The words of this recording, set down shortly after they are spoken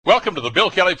Welcome to the Bill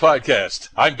Kelly Podcast.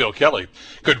 I'm Bill Kelly.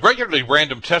 Could regularly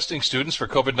random testing students for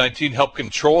COVID-19 help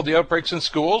control the outbreaks in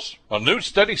schools? A new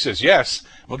study says yes.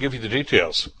 We'll give you the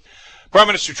details. Prime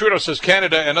Minister Trudeau says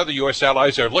Canada and other U.S.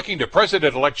 allies are looking to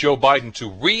President-elect Joe Biden to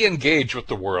re-engage with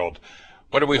the world.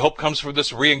 What do we hope comes from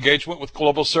this re-engagement with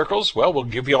global circles? Well, we'll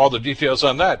give you all the details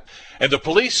on that. And the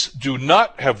police do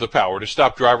not have the power to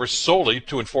stop drivers solely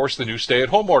to enforce the new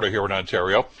stay-at-home order here in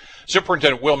Ontario.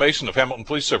 Superintendent Will Mason of Hamilton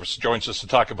Police Service joins us to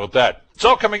talk about that. It's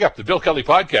all coming up. The Bill Kelly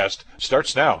Podcast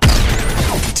starts now.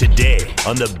 Today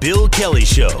on The Bill Kelly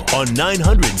Show on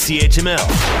 900 CHML.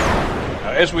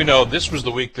 As we know, this was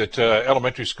the week that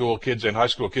elementary school kids and high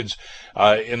school kids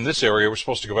in this area were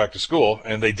supposed to go back to school,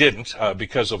 and they didn't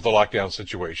because of the lockdown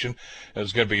situation.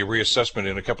 There's going to be a reassessment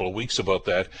in a couple of weeks about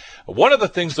that. One of the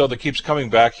things, though, that keeps coming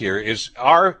back here is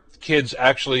are kids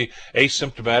actually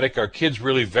asymptomatic? Are kids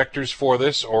really vectors for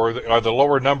this, or are the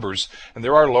lower numbers, and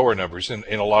there are lower numbers in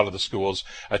a lot of the schools,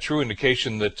 a true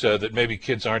indication that that maybe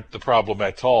kids aren't the problem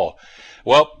at all?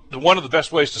 Well, one of the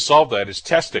best ways to solve that is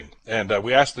testing. And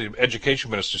we asked the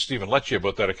Education Minister, Stephen Lecce,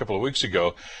 about that a couple of weeks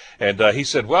ago. And he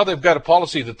said, well, they've got a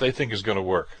policy that they think is going to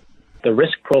work. The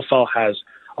risk profile has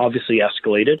obviously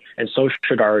escalated, and so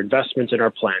should our investments in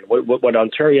our plan. What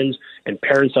Ontarians and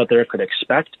parents out there could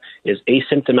expect is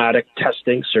asymptomatic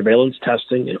testing, surveillance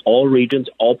testing in all regions,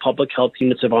 all public health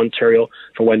units of Ontario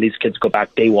for when these kids go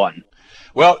back day one.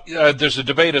 Well, there's a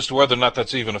debate as to whether or not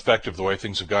that's even effective the way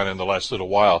things have gone in the last little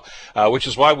while, which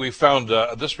is why we found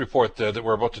this report that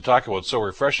we're about to talk about so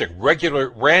refreshing. Regular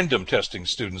random testing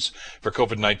students for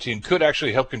COVID-19 could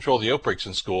actually help control the outbreaks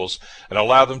in schools and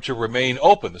allow them to remain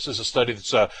open. This is a study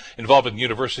that's involving the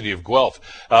University of Guelph.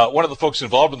 One of the folks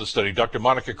involved in the study, Dr.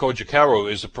 Monica Kojikaru,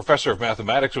 is a professor of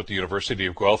mathematics with the University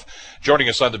of Guelph, joining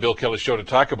us on the Bill Kelly Show to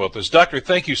talk about this. Doctor,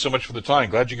 thank you so much for the time.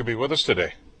 Glad you could be with us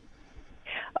today.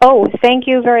 Oh, thank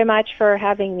you very much for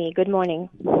having me. Good morning.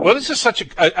 Well, this is such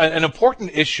an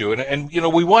important issue, and you know,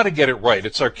 we want to get it right.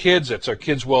 It's our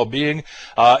kids' well-being,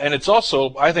 and it's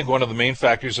also, I think, one of the main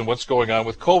factors in what's going on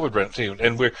with COVID-19.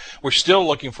 And we're still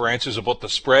looking for answers about the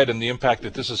spread and the impact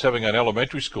that this is having on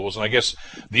elementary schools. And I guess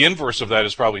the inverse of that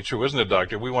is probably true, isn't it,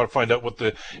 Doctor? We want to find out what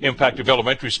the impact of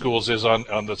elementary schools is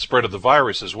on the spread of the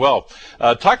virus as well.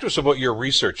 Talk to us about your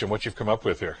research and what you've come up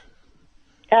with here.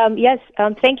 Yes,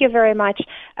 thank you very much.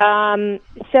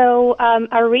 So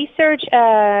our research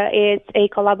is a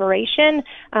collaboration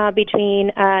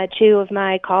between two of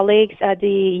my colleagues at the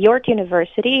York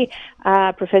University,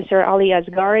 Professor Ali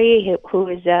Asghari, who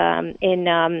is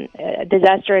in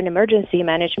disaster and emergency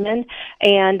management,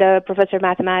 and Professor of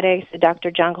Mathematics,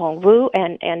 Dr. Jang Hong Wu,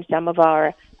 and some of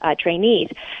our trainees.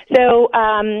 So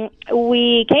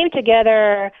we came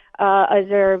together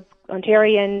as our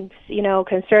Ontarians,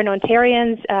 concerned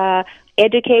Ontarians,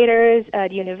 educators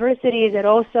at universities, and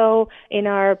also in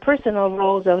our personal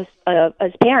roles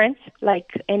as parents, like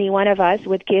any one of us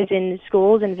with kids in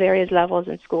schools and various levels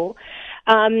in school.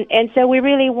 And so we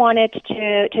really wanted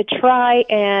to try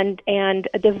and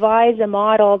devise a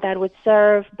model that would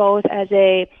serve both as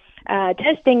a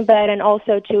testing bed and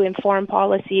also to inform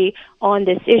policy on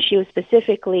this issue,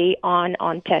 specifically on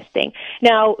testing.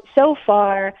 Now, so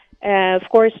far, of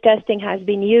course, testing has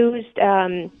been used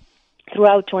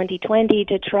throughout 2020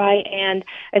 to try and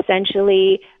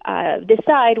essentially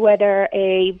decide whether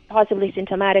a possibly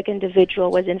symptomatic individual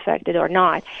was infected or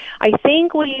not. I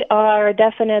think we are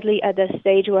definitely at the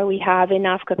stage where we have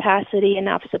enough capacity,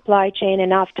 enough supply chain,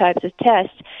 enough types of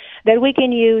tests that we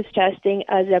can use testing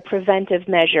as a preventive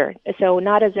measure. So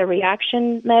not as a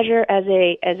reaction measure, as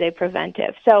a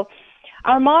preventive. So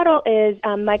our model is,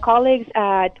 my colleagues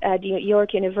at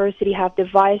York University have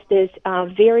devised this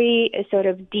very sort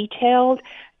of detailed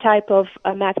type of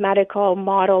mathematical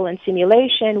model and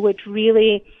simulation, which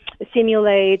really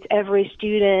simulates every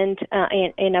student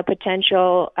in a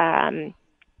potential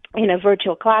in a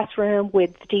virtual classroom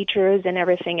with teachers and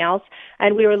everything else.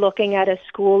 And we were looking at a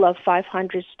school of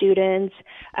 500 students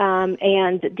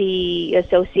and the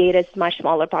associated much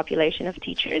smaller population of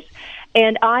teachers.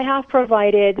 And I have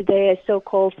provided the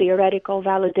so-called theoretical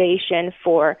validation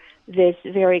for this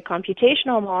very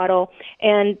computational model.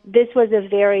 And this was a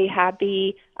very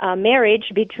happy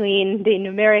marriage between the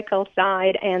numerical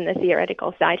side and the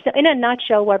theoretical side. So in a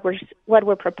nutshell, what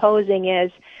we're proposing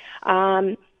is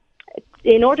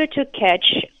in order to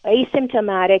catch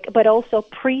asymptomatic but also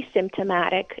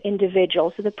pre-symptomatic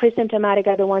individuals. So the pre-symptomatic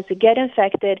are the ones who get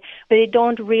infected, but they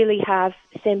don't really have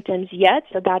symptoms yet,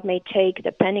 so that may take,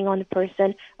 depending on the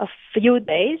person, a few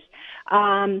days.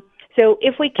 So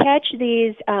if we catch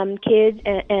these kids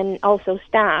and also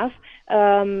staff,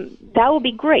 that would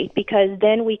be great, because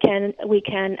then we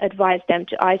can advise them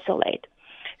to isolate.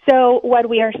 So what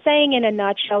we are saying in a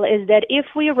nutshell is that if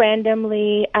we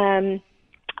randomly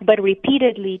but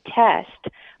repeatedly test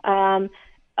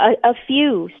a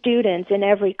few students in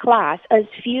every class, as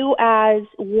few as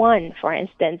one, for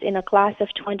instance, in a class of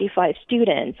 25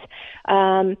 students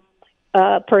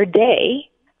per day,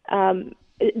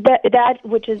 that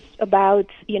which is about,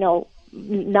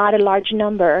 not a large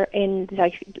number in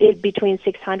between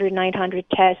 600, 900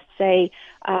 tests, say,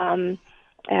 in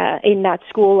that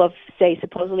school of, say,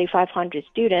 supposedly 500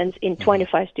 students in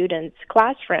 25 students'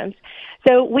 classrooms.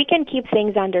 So we can keep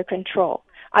things under control.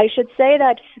 I should say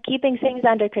that keeping things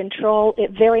under control,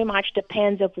 it very much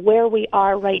depends of where we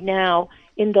are right now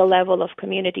in the level of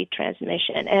community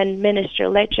transmission. And Minister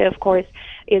Lecce, of course,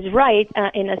 is right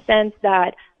in a sense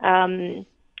that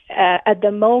at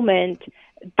the moment,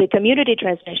 the community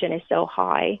transmission is so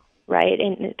high, right,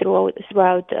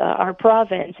 throughout our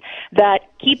province, that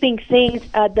keeping things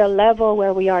at the level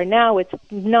where we are now, it's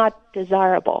not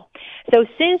desirable. So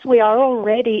since we are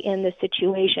already in the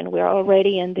situation, we are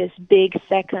already in this big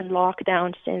second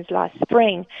lockdown since last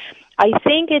spring, I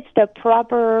think it's the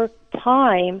proper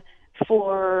time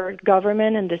for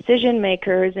government and decision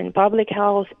makers in public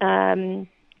health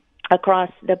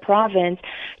across the province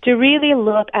to really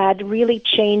look at really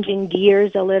changing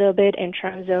gears a little bit in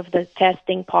terms of the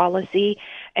testing policy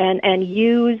and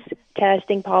use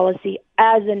testing policy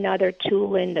as another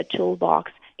tool in the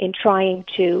toolbox in trying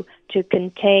to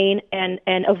contain and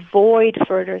avoid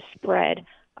further spread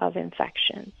of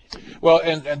infections. Well,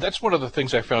 and that's one of the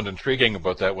things I found intriguing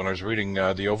about that when I was reading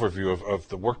the overview of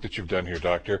the work that you've done here,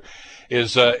 Doctor,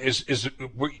 is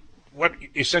what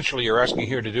essentially you're asking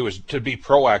here to do is to be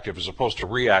proactive as opposed to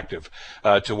reactive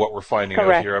to what we're finding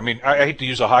Correct. out here. I mean, I hate to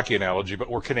use a hockey analogy, but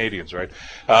we're Canadians, right?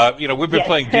 We've been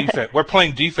playing defense. We're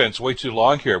playing defense way too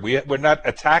long here. We're not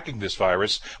attacking this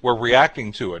virus. We're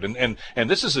reacting to it, and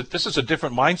this is a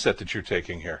different mindset that you're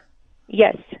taking here.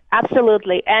 Yes,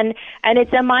 absolutely. And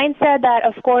it's a mindset that,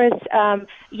 of course,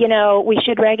 we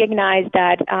should recognize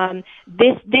that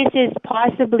this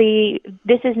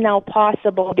is now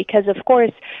possible because, of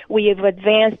course, we have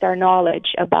advanced our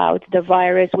knowledge about the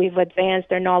virus. We've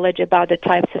advanced our knowledge about the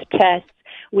types of tests.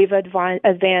 We've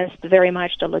advanced very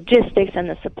much the logistics and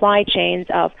the supply chains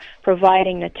of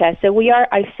providing the test. So we are,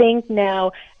 I think,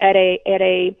 now at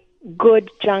a good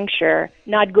juncture,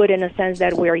 not good in the sense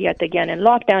that we're yet again in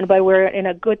lockdown, but we're in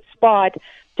a good spot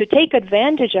to take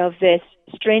advantage of this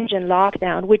stringent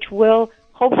lockdown, which will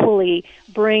hopefully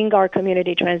bring our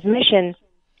community transmission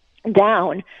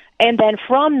down. And then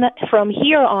from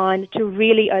here on to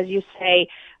really, as you say,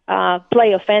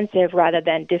 play offensive rather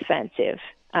than defensive.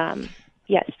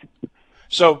 Yes.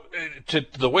 So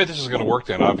the way this is going to work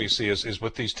then, obviously, is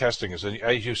with these testing, is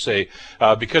as you say,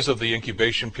 because of the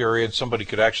incubation period, somebody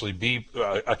could actually be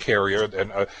a carrier,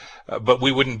 but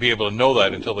we wouldn't be able to know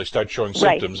that until they start showing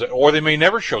symptoms, right. Or they may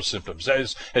never show symptoms,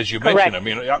 as you mentioned. I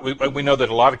mean, we know that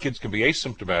a lot of kids can be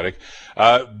asymptomatic.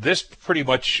 This pretty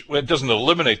much, it doesn't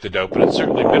eliminate the doubt, but it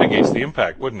certainly mitigates the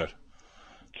impact, wouldn't it?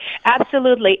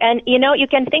 Absolutely. And, you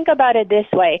can think about it this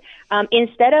way.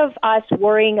 Instead of us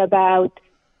worrying about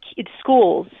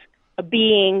schools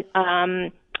being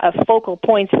focal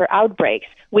points for outbreaks,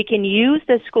 we can use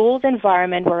the school's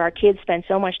environment where our kids spend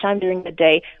so much time during the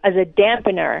day as a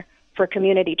dampener for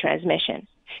community transmission.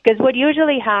 Because what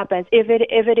usually happens, if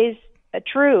it is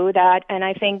true that, and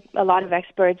I think a lot of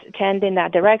experts tend in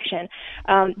that direction,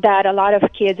 that a lot of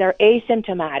kids are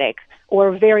asymptomatic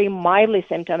or very mildly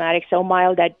symptomatic, so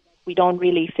mild that we don't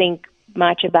really think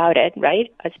much about it,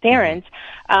 right, as parents,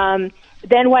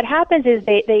 then what happens is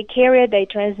they carry it, they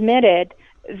transmit it.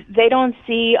 They don't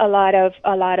see a lot of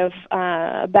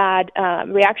bad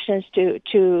reactions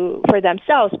for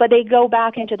themselves, but they go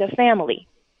back into the family,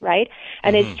 right?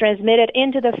 And it's transmitted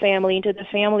into the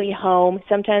family home,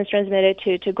 sometimes transmitted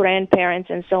to grandparents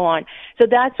and so on. So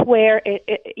that's where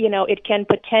it can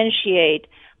potentiate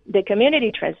the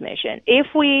community transmission.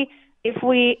 If we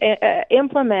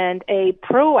implement a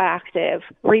proactive,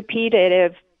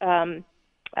 repetitive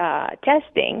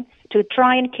testing to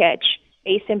try and catch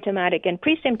asymptomatic and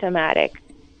pre-symptomatic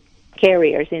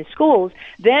carriers in schools,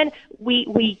 then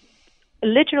we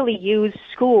literally use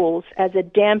schools as a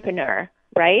dampener,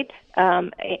 right,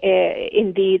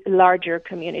 in the larger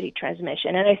community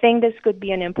transmission. And I think this could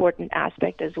be an important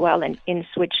aspect as well in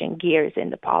switching gears in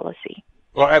the policy.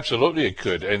 Well, absolutely it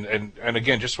could. And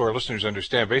again, just so our listeners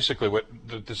understand, basically what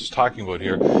this is talking about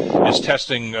here is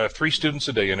testing 3 students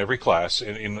a day in every class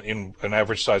in an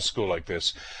average sized school like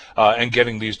this, and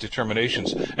getting these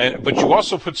determinations. But you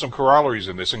also put some corollaries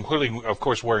in this, including, of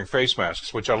course, wearing face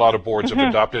masks, which a lot of boards have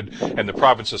adopted, and the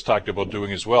province has talked about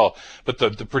doing as well. But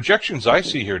the projections I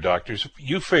see here, doctors,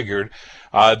 you figured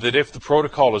that if the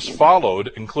protocol is followed,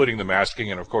 including the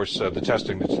masking and, of course, the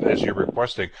testing as you're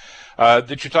requesting,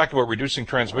 that you're talking about reducing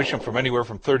transmission from anywhere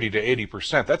from 30 to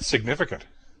 80%. That's significant.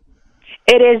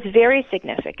 It is very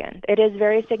significant. It is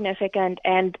very significant,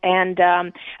 and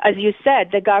as you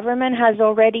said, the government has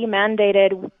already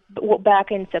mandated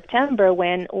back in September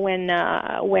when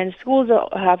schools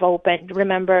have opened.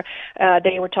 Remember,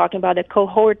 they were talking about the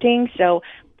cohorting.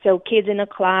 So kids in a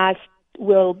class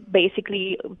will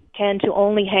basically tend to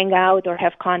only hang out or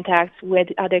have contacts with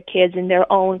other kids in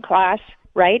their own class,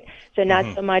 right? So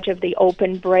not so much of the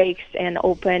open breaks and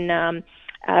open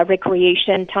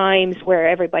recreation times where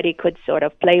everybody could sort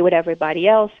of play with everybody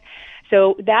else.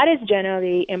 So that is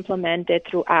generally implemented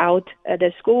throughout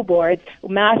the school boards.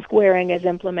 Mask wearing is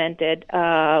implemented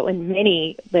in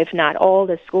many, if not all,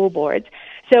 the school boards.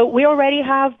 So we already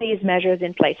have these measures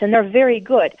in place, and they're very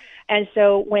good. And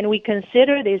so when we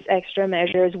consider these extra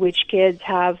measures, which kids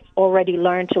have already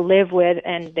learned to live with,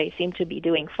 and they seem to be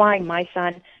doing fine, my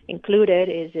son included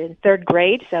is in 3rd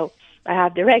grade, so I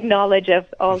have direct knowledge of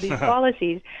all these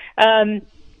policies.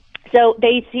 So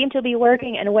they seem to be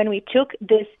working, and when we took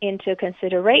this into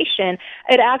consideration,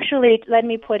 it actually let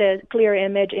me put a clear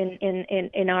image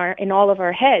in all of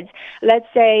our heads. Let's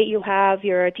say you have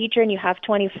your teacher and you have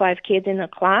 25 kids in a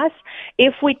class.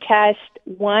 If we test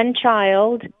one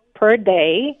child per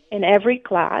day in every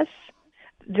class,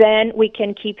 then we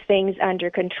can keep things under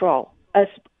control. As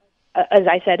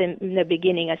I said in the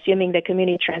beginning, assuming the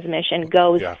community transmission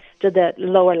goes to the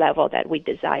lower level that we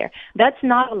desire. That's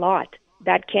not a lot.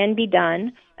 That can be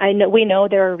done. We know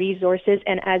there are resources,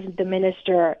 and as the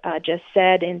minister just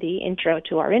said in the intro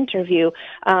to our interview,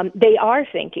 they are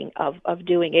thinking of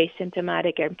doing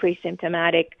asymptomatic and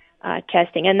pre-symptomatic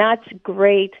testing, and that's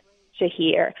great to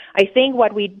hear. I think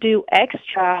what we do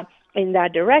extra in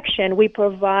that direction, we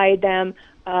provide them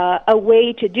a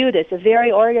way to do this, a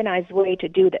very organized way to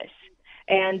do this.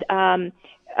 And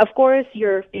of course,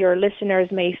 your listeners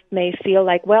may feel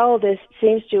like, well, this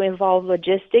seems to involve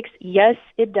logistics. Yes,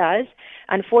 it does.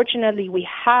 Unfortunately, we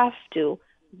have to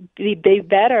be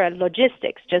better at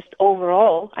logistics, just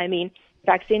overall. I mean,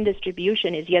 vaccine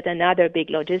distribution is yet another big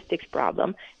logistics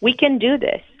problem. We can do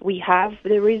this. We have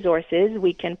the resources.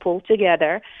 We can pull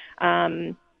together.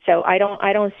 So I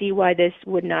don't see why this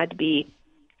would not be,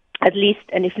 at least,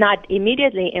 and if not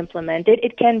immediately implemented,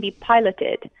 it can be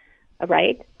piloted.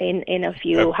 Right, in a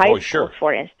few high schools,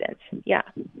 for instance. Yeah.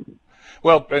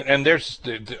 Well, and there's,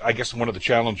 I guess, one of the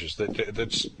challenges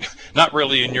that's not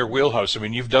really in your wheelhouse. I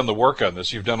mean, you've done the work on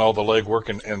this. You've done all the legwork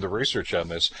and the research on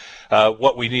this.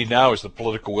 What we need now is the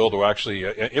political will to actually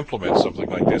implement something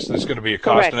like this. There's going to be a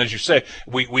cost. Correct. And as you say,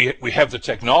 we have the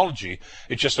technology.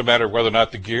 It's just a matter of whether or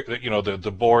not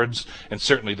the boards and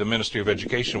certainly the Ministry of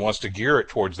Education wants to gear it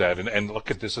towards that and look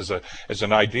at this as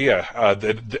an idea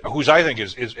whose I think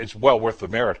is well worth the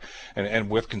merit and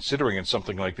worth considering in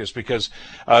something like this, because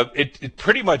it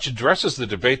pretty much addresses the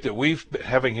debate that we've been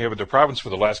having here with the province for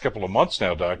the last couple of months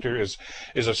now, Doctor, is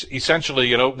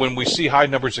essentially, when we see high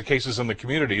numbers of cases in the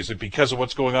community, is it because of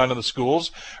what's going on in the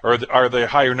schools, or are there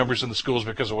higher numbers in the schools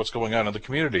because of what's going on in the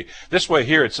community? This way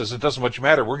here, it says it doesn't much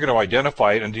matter. We're going to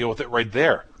identify it and deal with it right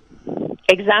there.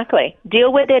 Exactly.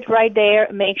 Deal with it right there.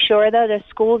 Make sure that the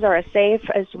schools are as safe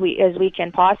as we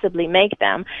can possibly make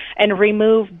them, and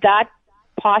remove that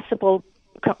possible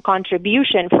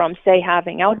contribution from, say,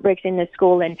 having outbreaks in the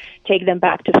school and take them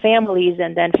back to families,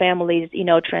 and then families,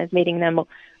 transmitting them,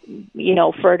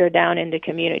 further down in the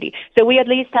community. So we at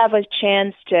least have a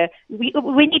chance to,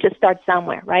 we need to start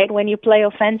somewhere, right? When you play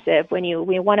offensive, we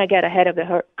want to get ahead of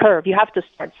the curve, you have to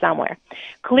start somewhere.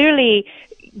 Clearly,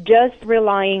 just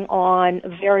relying on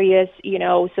various,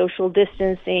 social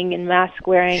distancing and mask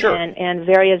wearing and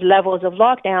various levels of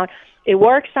lockdown, it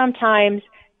works sometimes.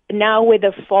 Now with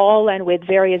the fall and with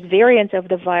various variants of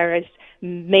the virus,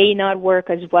 may not work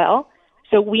as well.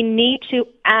 So we need to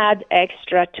add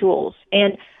extra tools.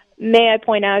 And may I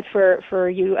point out for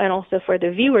you and also for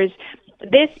the viewers,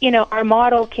 this, our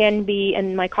model can be,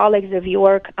 and my colleagues of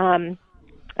York, I'm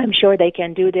sure they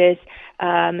can do this.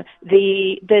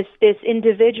 This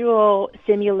individual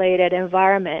simulated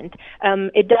environment,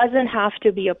 it doesn't have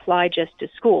to be applied just to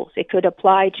schools. It could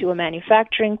apply to a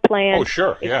manufacturing plant. Oh,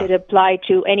 sure. It could apply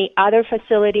to any other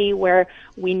facility where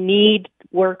we need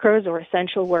workers or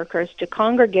essential workers to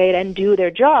congregate and do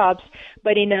their jobs,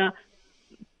 but in a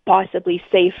possibly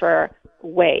safer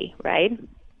way, right?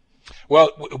 Well,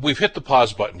 we've hit the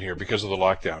pause button here because of the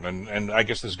lockdown, and I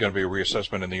guess there's going to be a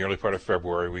reassessment in the early part of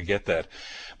February. We get that.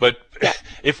 But yeah.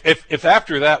 if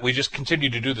after that we just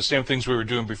continue to do the same things we were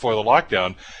doing before the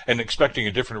lockdown and expecting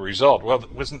a different result, well,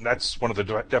 that's one of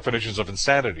the definitions of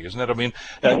insanity, isn't it? I mean,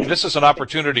 this is an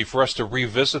opportunity for us to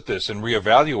revisit this and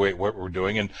reevaluate what we're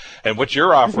doing, and what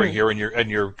you're offering here and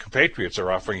your compatriots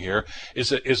are offering here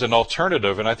is an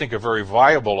alternative, and I think a very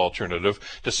viable alternative,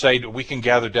 to say that we can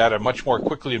gather data much more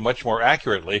quickly and much more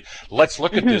accurately. Let's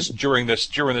look at this during this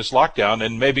lockdown,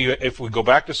 and maybe if we go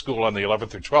back to school on the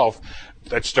 11th or 12th,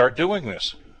 let's start doing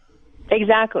this.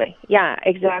 Exactly. Yeah,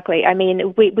 exactly. I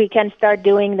mean, we can start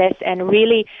doing this and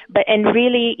really,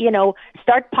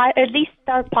 start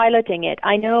piloting it.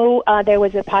 I know there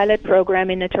was a pilot program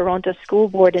in the Toronto School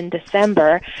Board in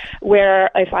December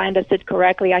where, if I understood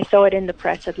correctly, I saw it in the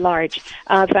press at large.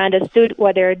 If I understood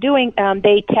what they're doing,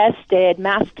 they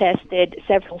mass tested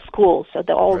several schools, so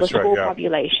all the school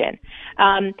population,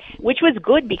 which was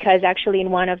good because actually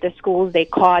in one of the schools they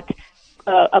caught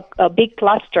a big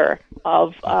cluster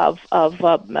of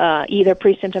either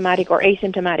pre-symptomatic or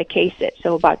asymptomatic cases,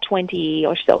 so about 20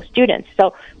 or so students.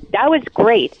 So that was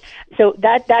great. So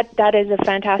that is a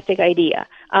fantastic idea.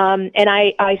 And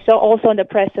I saw also in the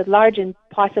press at large, and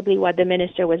possibly what the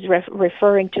minister was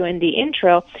referring to in the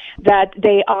intro, that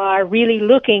they are really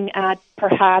looking at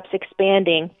perhaps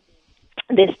expanding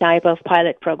this type of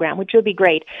pilot program, which would be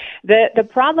great. The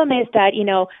problem is that,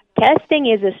 testing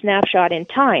is a snapshot in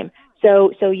time.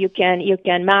 So you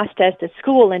can mass test a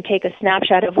school and take a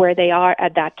snapshot of where they are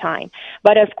at that time.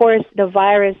 But of course, the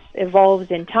virus evolves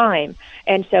in time,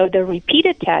 and so the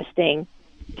repeated testing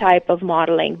type of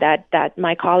modeling that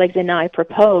my colleagues and I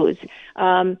propose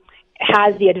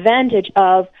has the advantage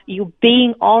of you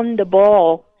being on the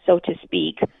ball, so to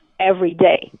speak, every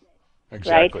day.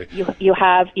 Exactly. Right? You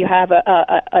have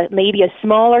a maybe a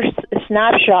smaller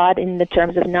snapshot in the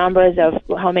terms of numbers of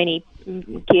how many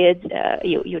kids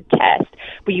you test,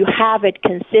 but you have it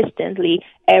consistently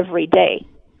every day,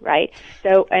 right?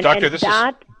 So, Doctor, this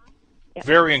is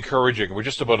very encouraging. We're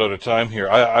just about out of time here.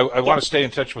 I want to stay in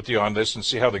touch with you on this and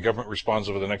see how the government responds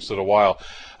over the next little while.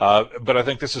 But I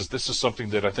think this is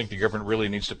something that I think the government really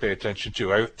needs to pay attention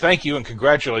to. I thank you and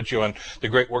congratulate you on the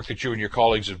great work that you and your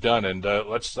colleagues have done. And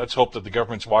let's hope that the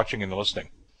government's watching and listening.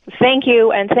 Thank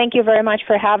you, and thank you very much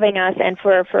for having us and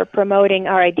for promoting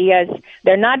our ideas.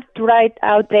 They're not right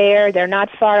out there. They're not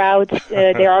far out.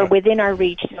 They are within our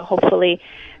reach, so hopefully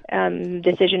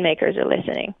decision makers are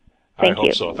listening. Thank you. I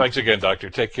hope so. Thanks again, Doctor.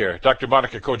 Take care. Dr.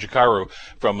 Monica Kojikaru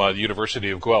from the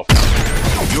University of Guelph.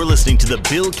 You're listening to the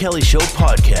Bill Kelly Show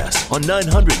podcast on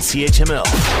 900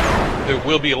 CHML. There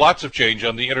will be lots of change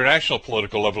on the international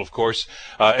political level, of course,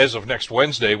 as of next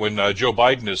Wednesday when Joe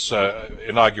Biden is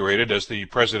inaugurated as the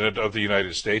President of the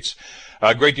United States.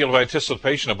 A great deal of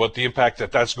anticipation about the impact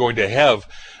that that's going to have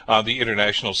on the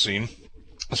international scene,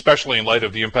 especially in light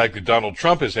of the impact that Donald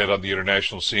Trump has had on the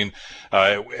international scene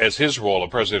as his role as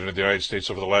President of the United States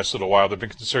over the last little while. There have been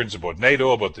concerns about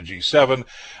NATO, about the G7,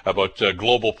 about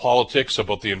global politics,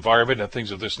 about the environment and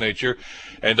things of this nature.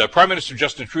 And Prime Minister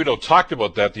Justin Trudeau talked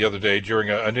about that the other day during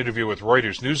an interview with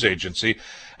Reuters news agency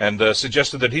and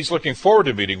suggested that he's looking forward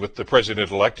to meeting with the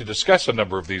President-elect to discuss a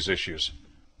number of these issues.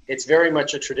 It's very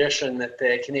much a tradition that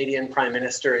the Canadian Prime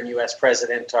Minister and U.S.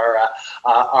 President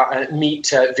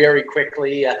meet very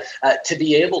quickly to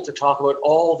be able to talk about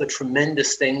all the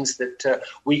tremendous things that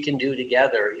we can do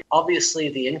together. Obviously,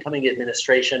 the incoming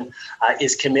administration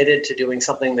is committed to doing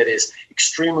something that is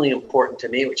extremely important to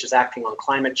me, which is acting on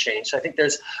climate change. So I think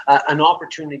there's an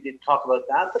opportunity to talk about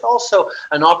that, but also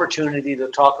an opportunity to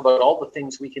talk about all the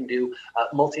things we can do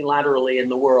multilaterally in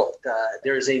the world.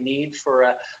 There's a need for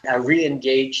a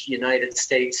re-engaged United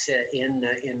States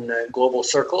in global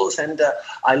circles, and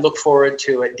I look forward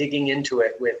to digging into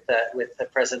it with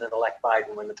President-elect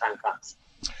Biden when the time comes.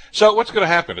 So what's going to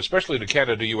happen, especially to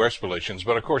Canada-U.S. relations,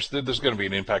 but of course there's going to be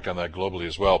an impact on that globally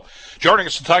as well. Joining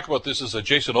us to talk about this is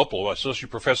Jason Opel,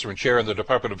 Associate Professor and Chair in the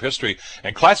Department of History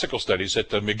and Classical Studies at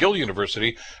McGill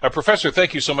University. Professor,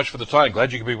 thank you so much for the time.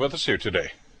 Glad you could be with us here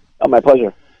today. Oh, my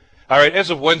pleasure. All right, as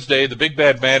of Wednesday, the big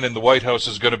bad man in the White House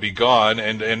is going to be gone,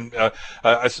 and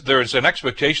there is an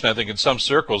expectation, I think, in some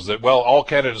circles that, well, all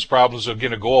Canada's problems are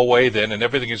going to go away then, and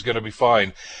everything is going to be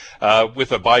fine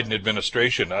with a Biden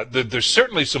administration. There's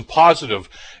certainly some positive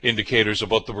indicators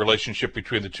about the relationship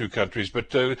between the two countries, but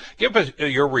give us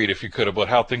your read, if you could, about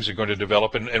how things are going to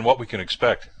develop and what we can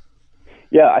expect.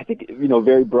 Yeah, I think,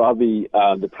 very broadly,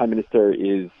 the Prime Minister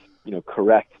is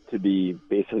correct to be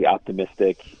basically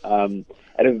optimistic.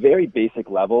 At a very basic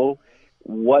level,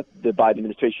 what the Biden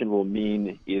administration will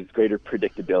mean is greater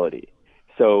predictability.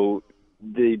 So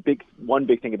one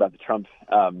big thing about the Trump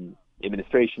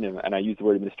administration, and I use the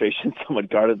word administration somewhat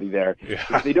guardedly there,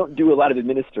 is they don't do a lot of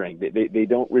administering. They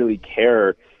don't really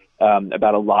care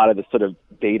about a lot of the sort of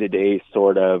day-to-day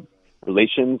sort of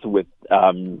relations with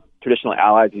traditional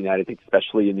allies of the United States,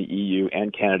 especially in the EU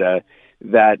and Canada,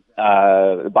 that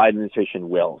the Biden administration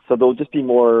will. So there'll just be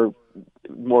more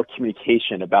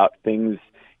communication about things,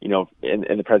 in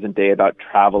the present day, about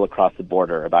travel across the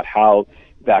border, about how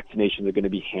vaccinations are going to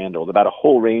be handled, about a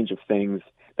whole range of things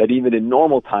that even in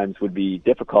normal times would be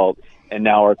difficult and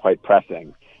now are quite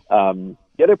pressing. The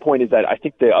other point is that I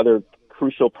think the other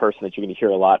crucial person that you're going to hear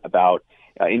a lot about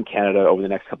in Canada over the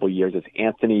next couple of years is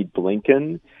Anthony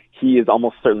Blinken. He is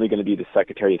almost certainly going to be the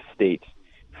Secretary of State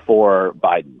for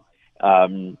Biden.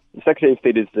 The Secretary of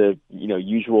State is the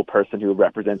usual person who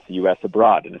represents the U.S.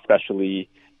 abroad, and especially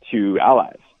to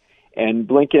allies. And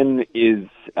Blinken is,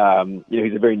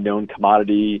 he's a very known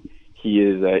commodity. He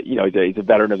is, he's a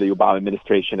veteran of the Obama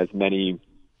administration, as many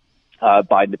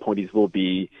Biden appointees will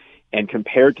be. And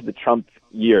compared to the Trump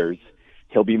years,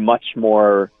 he'll be much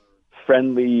more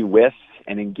friendly with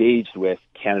and engaged with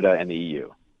Canada and the EU.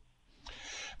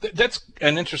 That's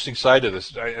an interesting side of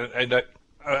this.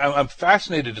 I'm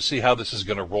fascinated to see how this is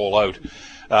going to roll out,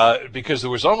 because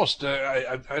there was almost,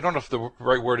 I don't know if the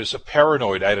right word is, a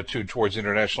paranoid attitude towards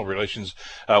international relations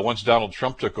once Donald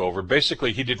Trump took over.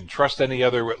 Basically, he didn't trust any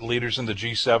other leaders in the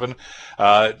G7.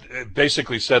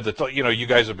 Basically said that, you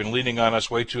guys have been leaning on us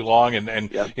way too long, and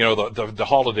the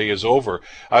holiday is over.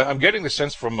 I'm getting the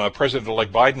sense from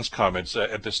President-elect Biden's comments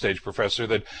at this stage, Professor,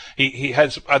 that he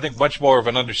has, I think, much more of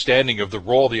an understanding of the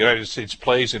role the United States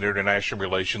plays in international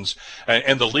relations,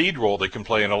 and the lead role they can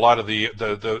play in a lot of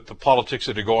the politics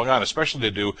that are going on, especially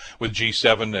to do with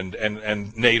G7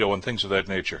 and NATO and things of that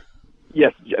nature.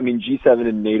 Yes, I mean, G7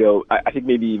 and NATO, I think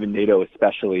maybe even NATO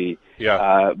especially.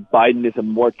 Yeah. Biden is a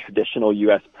more traditional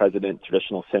U.S. president,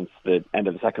 traditional since the end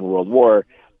of the Second World War,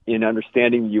 in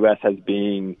understanding the U.S. as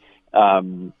being,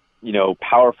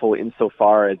 powerful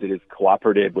insofar as it is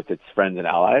cooperative with its friends and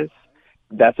allies.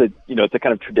 That's it's a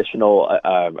kind of traditional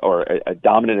or a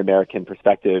dominant American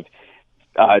perspective.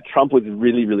 Trump was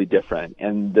really, really different.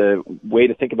 And the way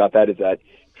to think about that is that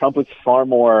Trump was far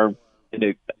more in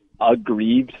an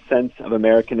aggrieved sense of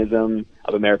Americanism,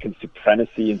 of American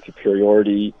supremacy and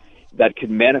superiority that could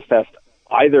manifest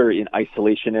either in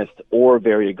isolationist or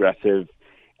very aggressive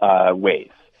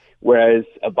ways. Whereas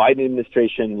a Biden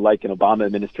administration, like an Obama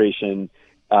administration,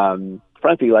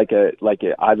 frankly, like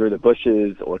either the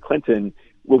Bushes or Clinton,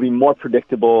 will be more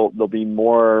predictable. They'll be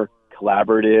more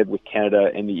collaborative with Canada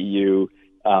and the EU.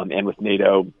 And with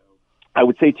NATO. I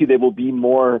would say, too, they will be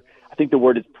more, I think the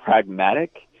word is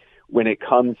pragmatic when it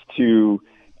comes to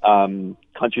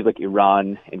countries like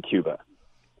Iran and Cuba.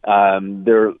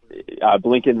 Blinken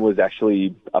was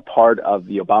actually a part of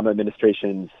the Obama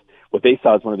administration's, what they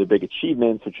saw as one of their big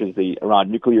achievements, which was the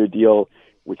Iran nuclear deal,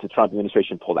 which the Trump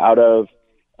administration pulled out of.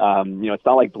 It's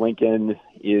not like Blinken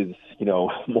is,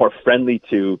 more friendly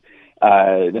to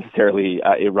necessarily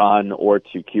Iran or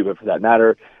to Cuba for that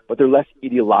matter, but they're less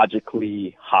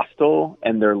ideologically hostile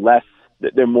and they're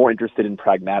more interested in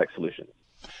pragmatic solutions.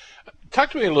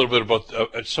 Talk to me a little bit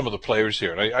about some of the players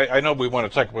here. And I know we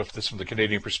want to talk about this from the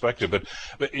Canadian perspective, but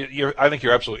I think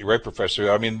you're absolutely right,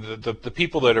 Professor. I mean, the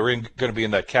people that are going to be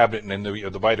in that cabinet and in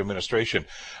the Biden administration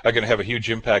are going to have a huge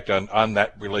impact on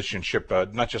that relationship,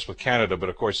 not just with Canada, but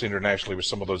of course internationally with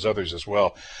some of those others as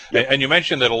well. Yeah. And you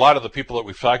mentioned that a lot of the people that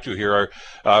we've talked to here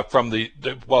are from I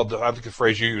think the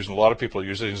phrase you use and a lot of people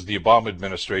use it is the Obama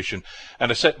administration,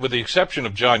 and with the exception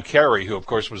of John Kerry, who of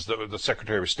course was the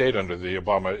Secretary of State under the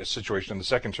Obama situation in the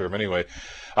second term anyway.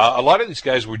 A lot of these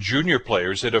guys were junior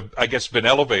players that have, I guess, been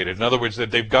elevated. In other words, that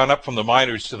they've gone up from the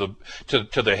minors to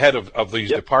the head of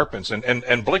these departments. And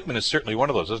Blinken is certainly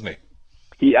one of those, isn't he?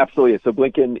 He absolutely is. So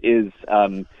Blinken is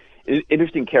an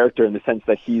interesting character in the sense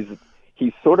that he's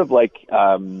sort of like he's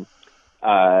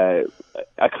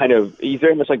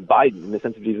very much like Biden in the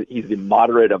sense that he's the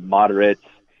moderate of moderates.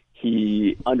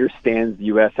 He understands the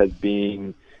U.S. as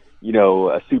being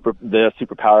the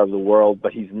superpower of the world,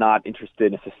 but he's not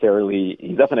interested necessarily.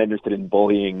 He's definitely interested in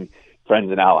bullying friends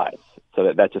and allies.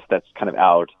 So that's kind of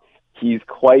out. He's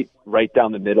quite right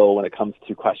down the middle when it comes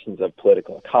to questions of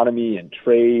political economy and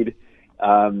trade.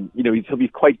 He'll be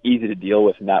quite easy to deal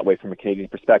with in that way from a Canadian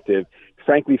perspective.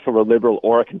 Frankly, from a liberal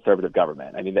or a conservative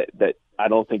government, I mean that I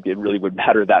don't think it really would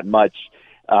matter that much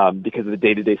because of the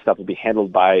day-to-day stuff will be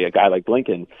handled by a guy like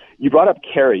Blinken. You brought up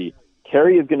Kerry.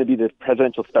 Kerry is going to be the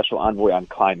presidential special envoy on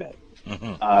climate,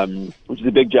 which is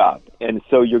a big job. And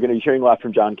so you're going to be hearing a lot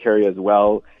from John Kerry as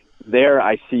well. There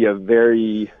I see a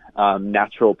very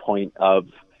natural point of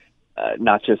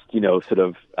not just, sort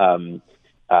of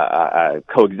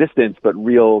coexistence, but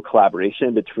real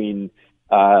collaboration between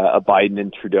a Biden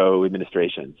and Trudeau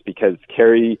administrations, because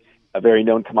Kerry, a very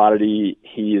known commodity,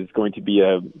 he's going to be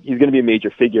a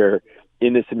major figure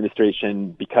in this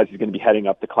administration because he's going to be heading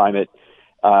up the climate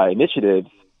initiatives.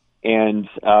 And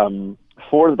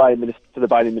for the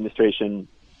Biden administration,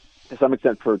 to some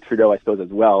extent for Trudeau, I suppose as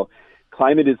well,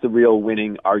 climate is the real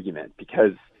winning argument,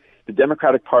 because the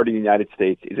Democratic Party in the United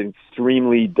States is an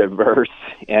extremely diverse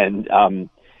and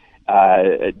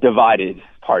divided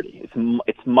party.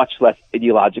 It's much less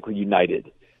ideologically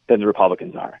united than the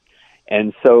Republicans are.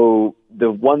 And so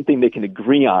the one thing they can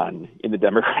agree on in the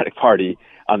Democratic Party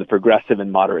on the progressive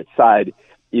and moderate side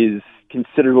is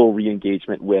considerable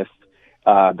re-engagement with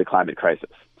the climate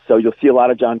crisis. So you'll see a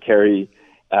lot of John Kerry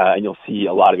and you'll see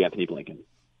a lot of Anthony Blinken.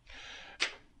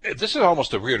 This is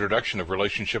almost a reintroduction of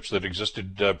relationships that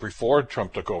existed before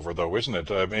Trump took over, though, isn't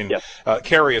it? I mean, yes.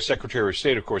 Kerry, as Secretary of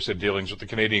State, of course, had dealings with the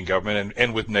Canadian government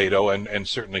and with NATO and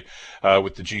certainly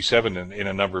with the G7 in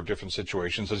a number of different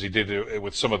situations, as he did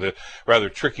with some of the rather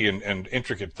tricky and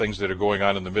intricate things that are going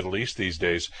on in the Middle East these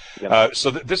days. Yep.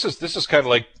 So this is kind of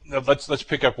like, let's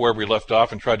pick up where we left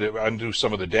off and try to undo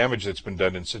some of the damage that's been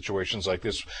done in situations like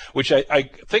this, which I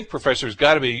think, Professor, has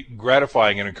got to be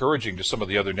gratifying and encouraging to some of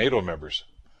the other NATO members.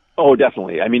 Oh,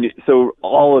 definitely. I mean, so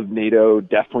all of NATO,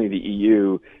 definitely the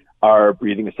EU, are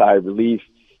breathing a sigh of relief.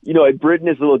 Britain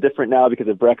is a little different now because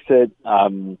of Brexit.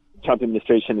 Trump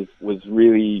administration was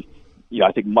really,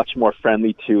 I think much more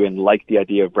friendly to and liked the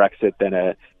idea of Brexit than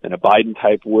a Biden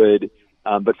type would.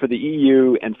 But for the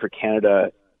EU and for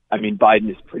Canada, I mean,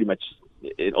 Biden is pretty much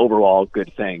an overall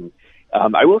good thing.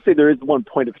 I will say there is one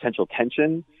point of potential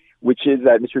tension, which is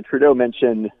that Mr. Trudeau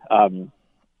mentioned,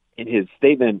 in his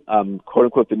statement, quote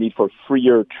unquote, the need for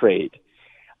freer trade.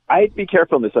 I'd be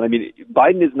careful on this one. I mean,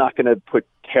 Biden is not going to put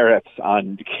tariffs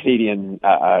on Canadian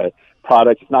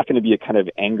products. It's not going to be a kind of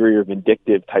angry or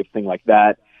vindictive type thing like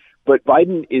that. But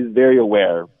Biden is very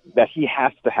aware that he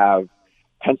has to have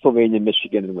Pennsylvania,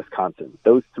 Michigan, and Wisconsin.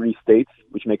 Those three states,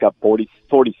 which make up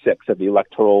 46 of the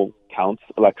electoral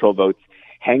votes,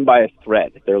 hang by a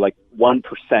thread. They're like 1%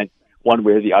 one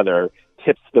way or the other,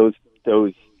 tips those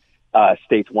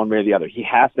states one way or the other. He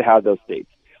has to have those states.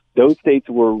 Those states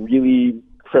were really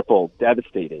crippled,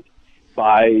 devastated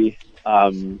by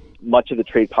much of the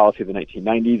trade policy of the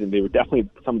 1990s, and they were definitely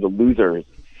some of the losers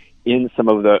in some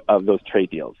of those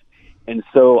trade deals. And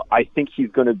so I think he's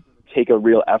going to take a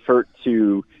real effort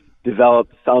to develop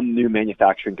some new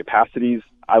manufacturing capacities.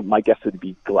 My guess would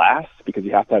be glass, because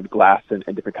you have to have glass and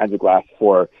different kinds of glass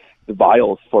for the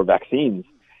vials for vaccines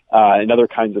and other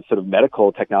kinds of sort of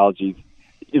medical technologies.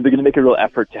 They're going to make a real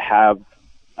effort to have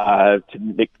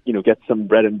get some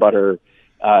bread and butter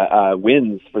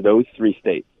wins for those three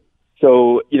states.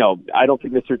 So, I don't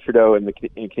think Mr. Trudeau and the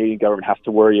Canadian government has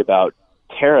to worry about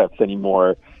tariffs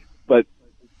anymore. But,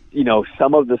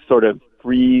 some of the sort of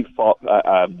let's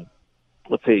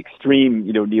say extreme,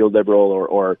 neoliberal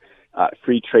or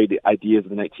free trade ideas of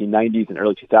the 1990s and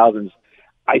early 2000s,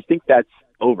 I think that's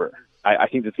over. I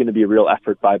think there's going to be a real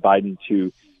effort by Biden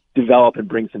to develop and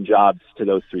bring some jobs to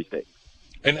those three states.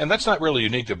 And that's not really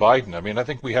unique to Biden. I mean, I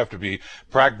think we have to be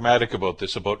pragmatic about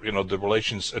this, about, the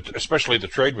relations, especially the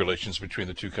trade relations between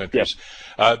the two countries.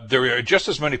 Yes. There are just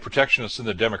as many protectionists in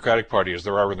the Democratic Party as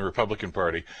there are in the Republican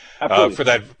Party, for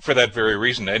that very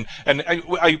reason. And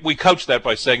we couch that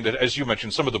by saying that, as you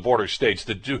mentioned, some of the border states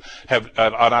that do have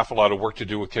an awful lot of work to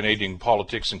do with Canadian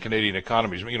politics and Canadian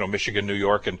economies, Michigan, New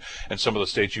York, and some of the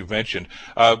states you've mentioned.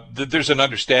 There's an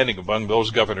understanding among those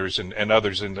governors and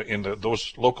others in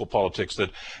those local politics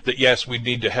that yes, we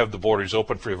need to have the borders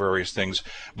open for various things,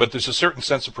 but there's a certain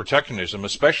sense of protectionism,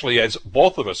 especially as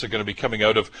both of us are going to be coming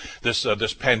out of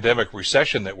this pandemic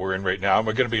recession that we're in right now, and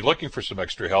we're going to be looking for some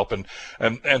extra help, and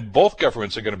both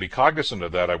governments are going to be cognizant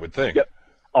of that, I would think. Yep.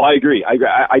 Oh, I agree.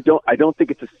 I don't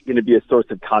think it's going to be a source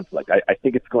of conflict. I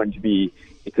think it's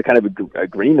a kind of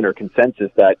agreement or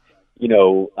consensus that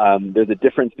there's a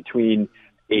difference between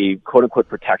a quote unquote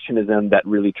protectionism that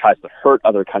really tries to hurt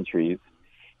other countries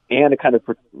and a kind of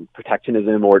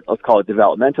protectionism, or let's call it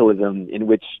developmentalism, in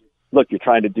which, look, you're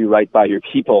trying to do right by your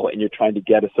people and you're trying to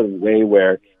get a certain way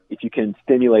where if you can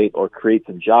stimulate or create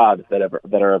some jobs that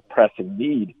are a pressing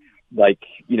need, like,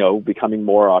 becoming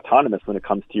more autonomous when it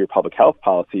comes to your public health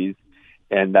policies,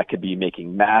 and that could be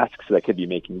making masks, that could be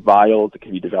making vials, it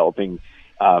could be developing,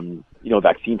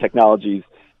 vaccine technologies.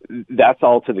 that's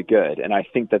all to the good. And I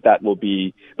think that will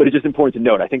be, but it's just important to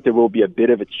note, I think there will be a bit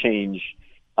of a change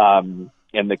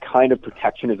in the kind of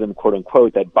protectionism, quote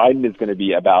unquote, that Biden is going to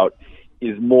be about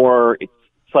it's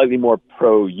slightly more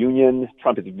pro-union.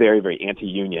 Trump is very, very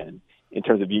anti-union in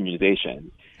terms of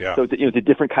unionization. Yeah. So it's a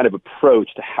different kind of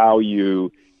approach to how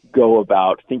you go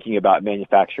about thinking about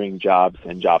manufacturing jobs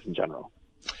and jobs in general.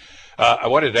 I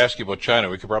wanted to ask you about China.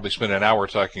 We could probably spend an hour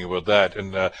talking about that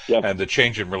and the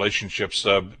change in relationships.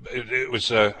 It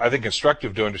was, I think,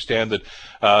 instructive to understand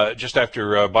that just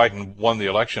after Biden won the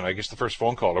election, I guess the first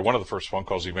phone call, or one of the first phone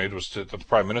calls he made, was to the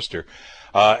prime minister.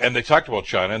 And they talked about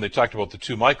China, and they talked about the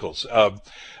two Michaels.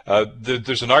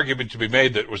 There's an argument to be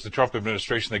made that it was the Trump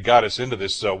administration that got us into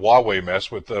this Huawei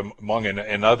mess with Meng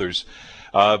and others.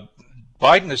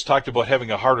 Biden has talked about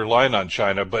having a harder line on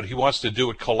China, but he wants to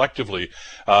do it collectively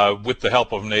with the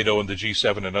help of NATO and the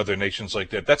G7 and other nations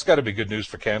like that. That's got to be good news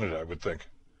for Canada, I would think.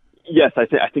 Yes, I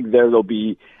think there will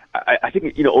be. I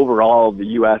think overall the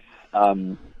U.S.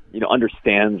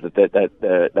 Understands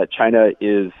that China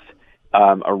is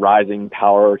a rising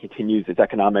power, continues its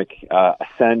economic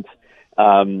ascent.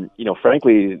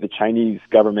 Frankly, the Chinese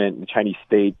government, the Chinese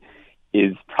state,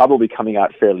 is probably coming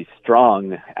out fairly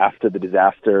strong after the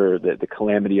disaster, the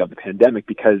calamity of the pandemic,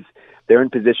 because they're in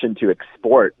position to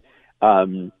export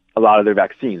a lot of their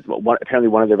vaccines. Well, apparently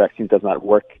one of their vaccines does not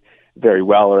work very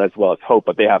well or as well as hoped,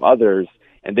 but they have others,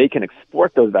 and they can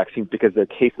export those vaccines because their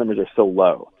case numbers are so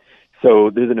low.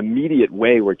 So there's an immediate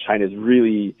way where China is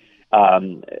really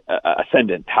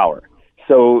ascendant power.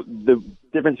 So the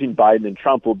difference between Biden and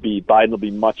Trump will be Biden will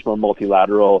be much more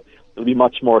multilateral. It'll be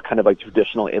much more kind of like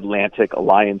traditional Atlantic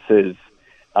alliances,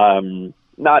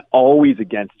 not always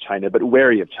against China, but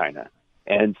wary of China,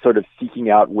 and sort of seeking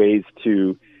out ways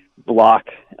to block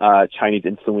Chinese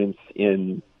influence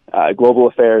in global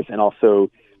affairs, and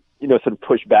also, sort of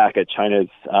push back at China's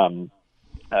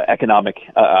economic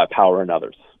power and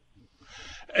others.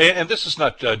 And this is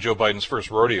not Joe Biden's first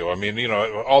rodeo. I mean,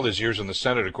 all these years in the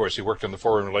Senate, of course, he worked on the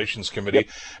Foreign Relations Committee,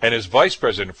 and as vice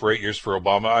president for 8 years for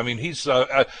Obama. I mean, he's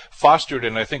fostered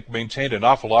and I think maintained an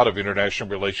awful lot of international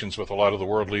relations with a lot of the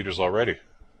world leaders already.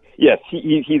 Yes,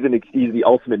 he's the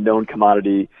ultimate known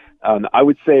commodity. I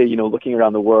would say, looking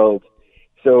around the world,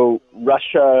 so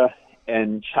Russia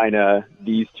and China,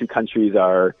 these two countries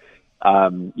are,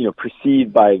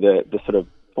 perceived by the sort of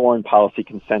foreign policy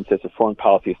consensus or foreign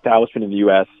policy establishment in the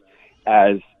U.S.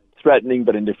 as threatening,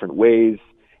 but in different ways.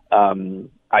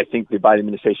 I think the Biden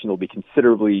administration will be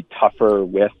considerably tougher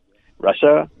with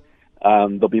Russia.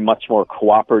 They'll be much more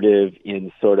cooperative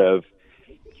in sort of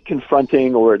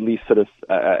confronting, or at least sort of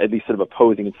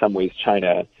opposing in some ways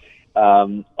China.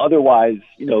 Otherwise,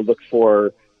 there'll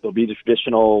be the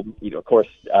traditional, of course,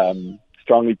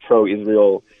 strongly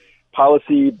pro-Israel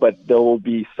policy, but there will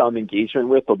be some engagement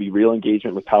there'll be real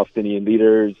engagement with Palestinian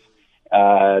leaders.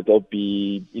 There'll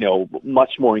be,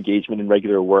 much more engagement and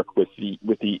regular work with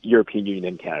the European Union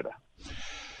and Canada.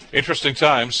 Interesting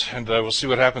times, and we'll see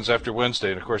what happens after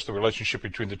Wednesday. And, of course, the relationship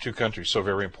between the two countries, so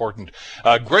very important.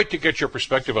 Great to get your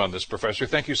perspective on this, Professor.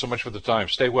 Thank you so much for the time.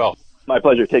 Stay well. My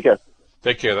pleasure. Take care.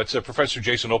 Take care. That's Professor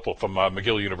Jason Opel from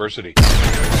McGill University.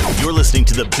 You're listening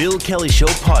to the Bill Kelly Show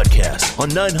podcast on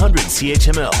 900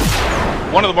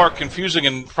 CHML. One of the more confusing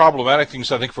and problematic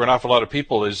things, I think, for an awful lot of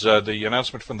people is the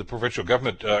announcement from the provincial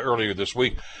government earlier this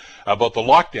week about the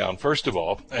lockdown, first of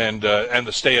all, and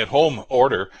the stay-at-home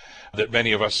order that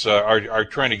many of us are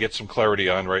trying to get some clarity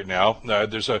on right now.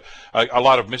 There's a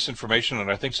lot of misinformation and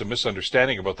I think some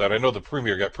misunderstanding about that. I know the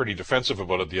Premier got pretty defensive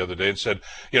about it the other day and said,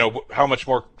 how much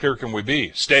more clear can we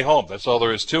be? Stay home. That's all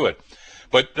there is to it.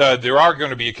 But there are going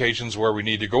to be occasions where we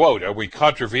need to go out. Are we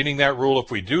contravening that rule if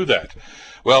we do that?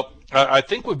 Well, I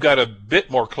think we've got a bit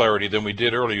more clarity than we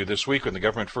did earlier this week when the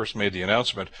government first made the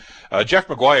announcement. Jeff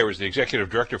McGuire is the executive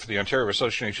director for the Ontario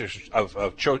Association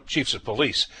of Chiefs of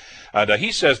Police. And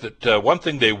he says that one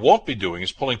thing they won't be doing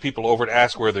is pulling people over to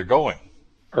ask where they're going.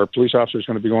 Our police officers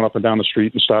are going to be going up and down the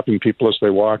street and stopping people as they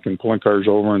walk and pulling cars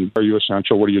over and, are you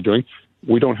essential? What are you doing?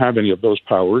 We don't have any of those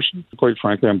powers. Quite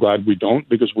frankly, I'm glad we don't,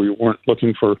 because we weren't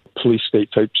looking for police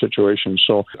state type situations.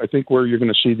 So I think where you're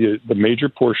going to see the major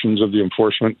portions of the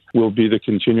enforcement will be the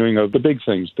continuing of the big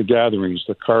things, the gatherings,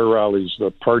 the car rallies,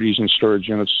 the parties and storage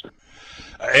units.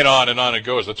 And on it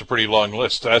goes. That's a pretty long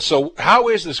list. So how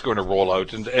is this going to roll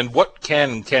out, and what can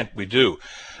and can't we do?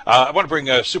 I want to bring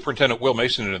Superintendent Will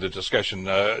Mason into the discussion.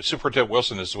 Superintendent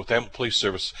Wilson is with Hamilton Police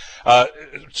Service.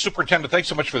 Superintendent, thanks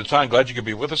so much for the time. Glad you could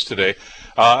be with us today.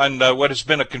 And what has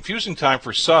been a confusing time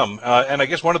for some, and I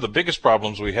guess one of the biggest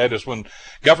problems we had is when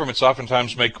governments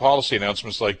oftentimes make policy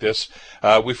announcements like this.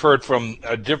 We've heard from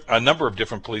a number of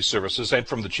different police services and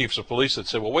from the chiefs of police that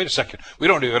say, well, wait a second, we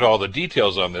don't even get all the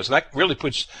details on this. And that really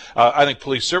puts, I think,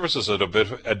 police services at a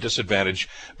bit of a disadvantage.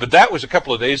 But that was a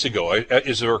couple of days ago.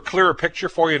 Is there a clearer picture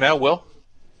for you now, Will?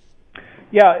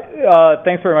 Yeah,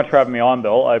 thanks very much for having me on,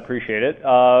 Bill. I appreciate it.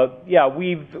 Yeah,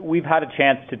 we've had a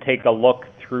chance to take a look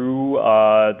through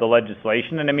the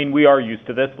legislation, and I mean, we are used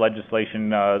to this.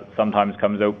 Legislation sometimes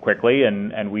comes out quickly,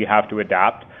 and we have to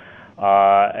adapt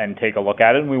and take a look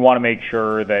at it. And we want to make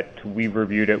sure that we've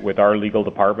reviewed it with our legal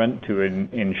department to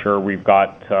ensure we've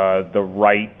got the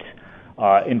right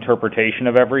interpretation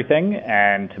of everything,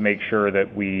 and to make sure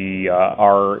that we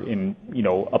are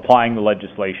applying the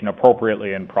legislation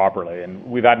appropriately and properly. And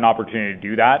we've had an opportunity to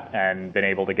do that and been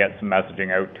able to get some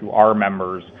messaging out to our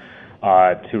members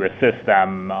to assist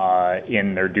them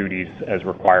in their duties as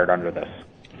required under this.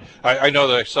 I know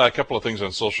that I saw a couple of things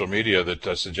on social media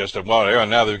that suggested, well,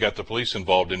 now they've got the police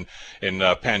involved in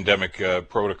pandemic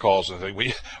protocols and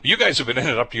things. You guys have been in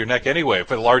it up to your neck anyway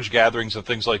for large gatherings and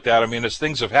things like that. I mean, as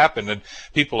things have happened and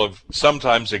people have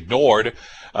sometimes ignored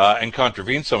and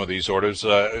contravened some of these orders,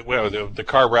 the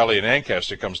car rally in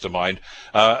Ancaster comes to mind.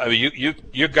 I mean,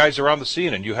 you guys are on the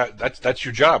scene, and that's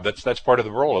your job. That's part of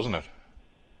the role, isn't it?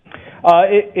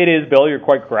 It is, Bill. You're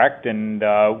quite correct, and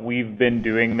we've been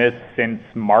doing this since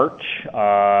March,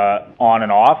 on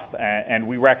and off, and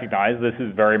we recognize this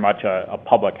is very much a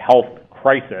public health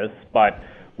crisis, but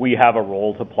we have a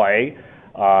role to play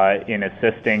in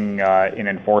assisting in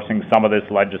enforcing some of this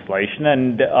legislation.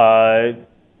 And the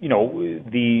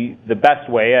best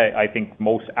way, I think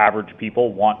most average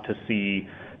people want to see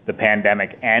the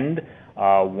pandemic end.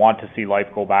 Want to see life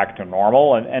go back to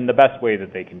normal, and the best way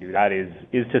that they can do that is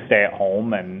to stay at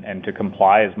home and to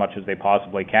comply as much as they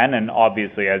possibly can. And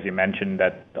obviously, as you mentioned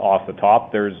off the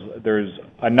top, there's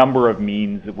a number of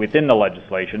means within the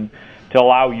legislation to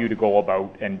allow you to go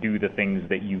about and do the things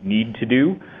that you need to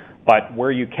do. But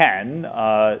where you can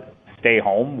stay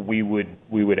home, we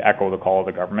would echo the call of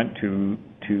the government to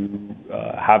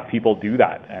have people do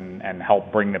that and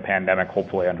help bring the pandemic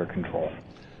hopefully under control.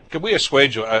 Can we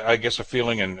assuage, I guess, a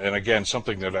feeling, and again,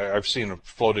 something that I've seen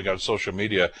floating on social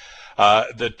media,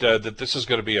 that this is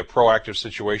going to be a proactive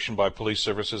situation by police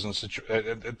services, we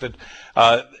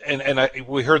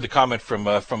heard the comment from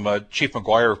Chief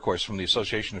McGuire, of course, from the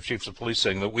Association of Chiefs of Police,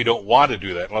 saying that we don't want to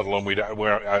do that, let alone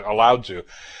we're allowed to.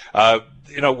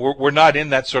 We're not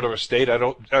in that sort of a state.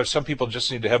 Some people just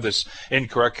need to have this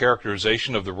incorrect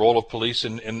characterization of the role of police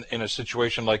in a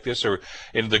situation like this, or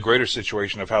in the greater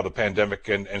situation of how the pandemic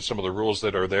and some of the rules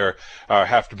that are there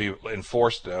have to be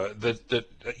enforced.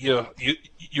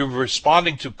 You're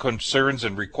responding to concerns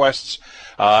and requests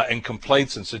and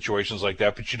complaints in situations like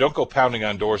that, but you don't go pounding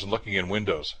on doors and looking in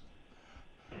windows.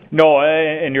 No,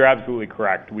 and you're absolutely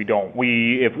correct. We don't.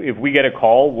 If we get a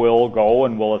call, we'll go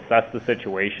and we'll assess the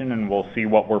situation, and we'll see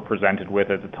what we're presented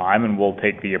with at the time, and we'll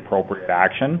take the appropriate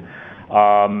action.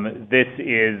 This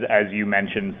is, as you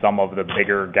mentioned, some of the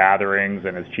bigger gatherings,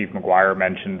 and as Chief McGuire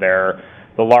mentioned there,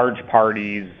 the large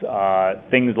parties,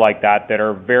 things like that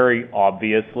are very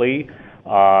obviously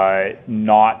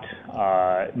not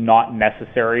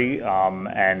necessary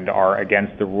and are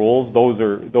against the rules.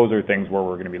 Those are things where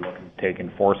we're going to be looking to take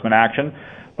enforcement action.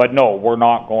 But no, we're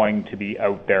not going to be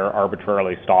out there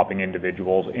arbitrarily stopping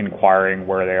individuals, inquiring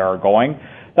where they are going.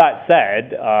 That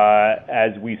said,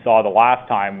 as we saw the last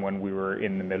time when we were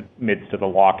in the midst of the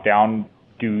lockdown,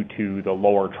 due to the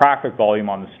lower traffic volume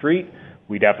on the street,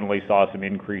 we definitely saw some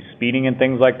increased speeding and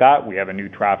things like that. We have a new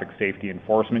traffic safety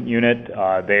enforcement unit.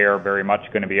 They are very much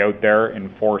going to be out there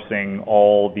enforcing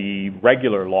all the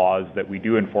regular laws that we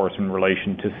do enforce in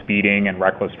relation to speeding and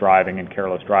reckless driving and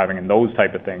careless driving and those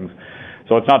type of things.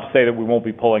 So it's not to say that we won't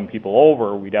be pulling people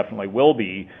over. We definitely will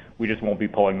be. We just won't be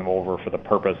pulling them over for the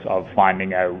purpose of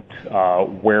finding out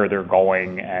where they're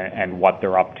going and what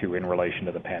they're up to in relation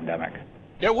to the pandemic.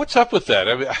 Yeah, what's up with that?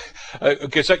 I mean,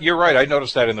 because you're right. I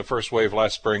noticed that in the first wave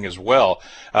last spring as well.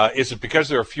 Is it because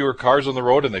there are fewer cars on the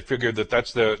road, and they figured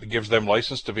that gives them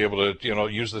license to be able to,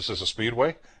 use this as a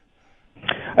speedway?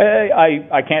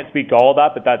 I can't speak to all of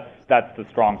that, but that's the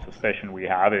strong suspicion we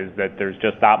have, is that there's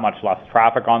just that much less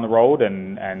traffic on the road,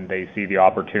 and they see the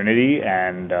opportunity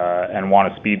and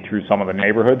want to speed through some of the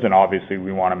neighborhoods, and obviously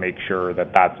we want to make sure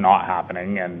that that's not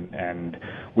happening, and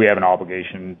we have an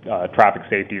obligation. Traffic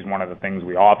safety is one of the things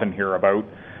we often hear about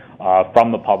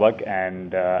from the public.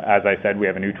 And as I said, we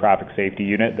have a new traffic safety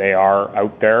unit. They are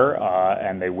out there,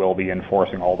 and they will be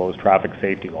enforcing all those traffic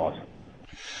safety laws.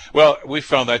 Well, we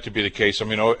found that to be the case. I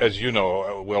mean, as you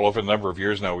know, well, over a number of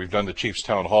years now, we've done the Chiefs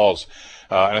Town Halls,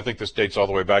 and I think this dates all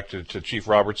the way back to Chief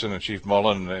Robertson and Chief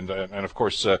Mullen and of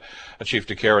course, Chief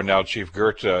DeCare and now Chief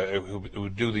Gert, who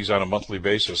do these on a monthly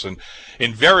basis. And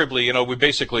invariably, you know, we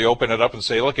basically open it up and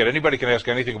say, look, anybody can ask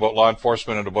anything about law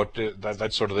enforcement and about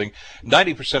that sort of thing.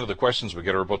 90% of the questions we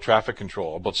get are about traffic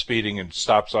control, about speeding and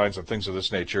stop signs and things of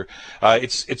this nature.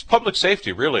 It's public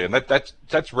safety, really, and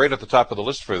that's right at the top of the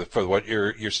list for what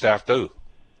your staff do.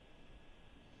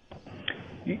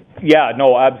 Yeah,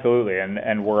 no, absolutely,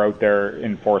 and we're out there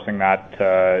enforcing that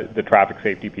the traffic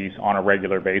safety piece on a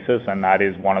regular basis, and that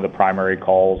is one of the primary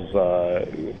calls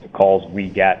we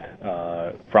get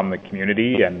from the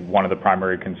community, and one of the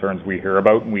primary concerns we hear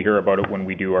about, and we hear about it when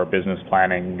we do our business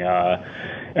planning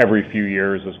every few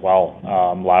years as well,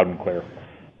 loud and clear.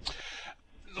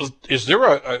 Is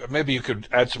there maybe you could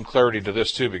add some clarity to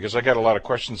this too, because I got a lot of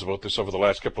questions about this over the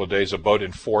last couple of days about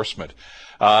enforcement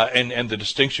and the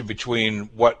distinction between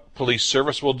what police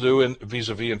service will do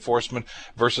vis-a-vis enforcement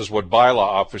versus what bylaw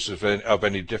officers of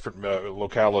any different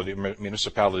locality,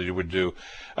 municipality would do.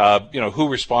 Who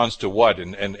responds to what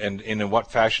and in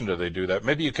what fashion do they do that?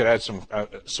 Maybe you could add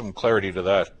some clarity to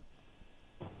that.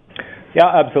 Yeah,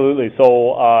 absolutely.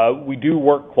 So we do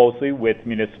work closely with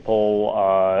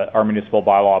our municipal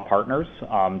bylaw partners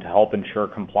to help ensure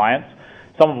compliance.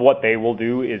 Some of what they will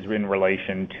do is in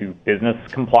relation to business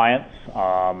compliance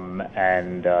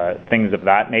and things of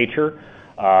that nature.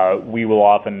 We will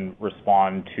often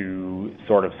respond to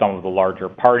sort of some of the larger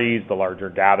parties, the larger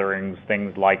gatherings,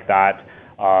 things like that,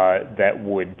 that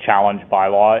would challenge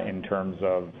bylaw in terms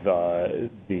of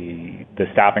the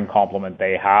staffing complement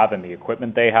they have and the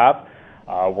equipment they have.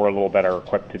 We're a little better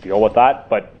equipped to deal with that,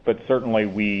 but certainly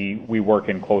we work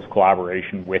in close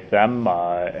collaboration with them,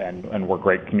 and we're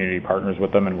great community partners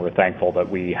with them, and we're thankful that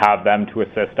we have them to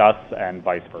assist us and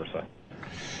vice versa.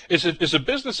 Is it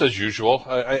business as usual,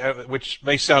 which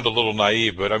may sound a little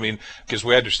naive, but I mean, because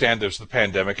we understand there's the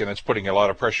pandemic and it's putting a lot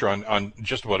of pressure on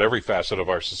just about every facet of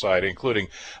our society, including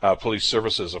police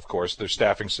services, of course. There's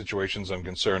staffing situations I'm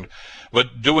concerned,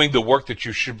 but doing the work that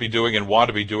you should be doing and want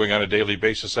to be doing on a daily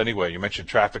basis anyway. You mentioned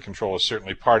traffic control is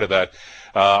certainly part of that.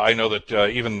 I know that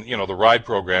even the ride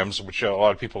programs, which a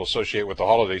lot of people associate with the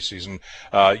holiday season,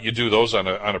 you do those on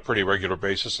a pretty regular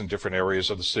basis in different areas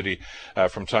of the city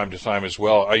from time to time as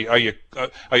well.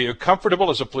 Are you comfortable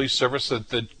as a police service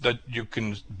that you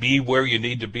can be where you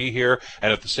need to be here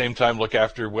and at the same time look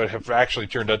after what have actually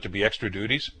turned out to be extra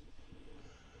duties?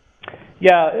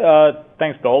 Yeah,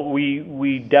 thanks, Bill.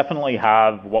 We definitely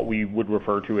have what we would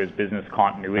refer to as business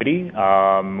continuity.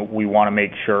 We want to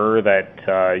make sure that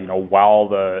while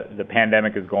the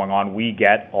pandemic is going on, we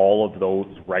get all of those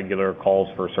regular calls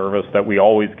for service that we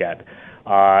always get.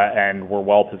 And we're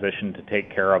well positioned to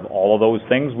take care of all of those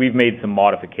things. We've made some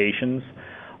modifications.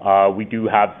 We do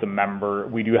have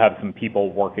some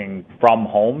people working from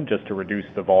home just to reduce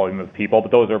the volume of people, but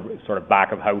those are sort of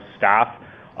back of house staff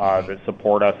that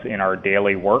support us in our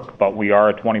daily work. But we are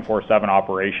a 24/7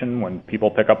 operation. When people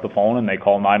pick up the phone and they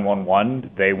call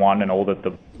 911, they want to know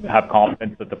have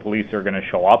confidence that the police are going to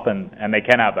show up, and they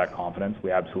can have that confidence.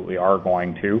 We absolutely are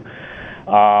going to.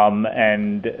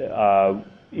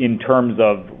 In terms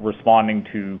of responding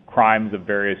to crimes of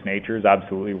various natures,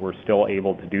 absolutely, we're still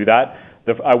able to do that.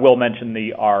 I will mention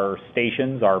our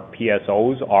stations, our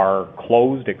PSOs, are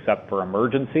closed except for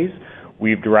emergencies.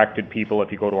 We've directed people,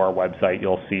 if you go to our website,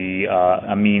 you'll see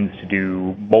a means to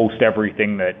do most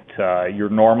everything that you're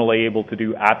normally able to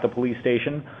do at the police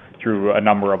station through a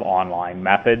number of online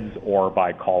methods or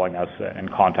by calling us and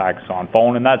contact us on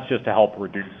phone, and that's just to help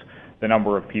reduce the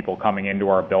number of people coming into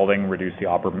our building, reduce the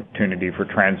opportunity for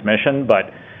transmission.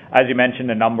 But as you mentioned,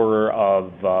 a number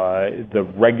of the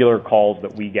regular calls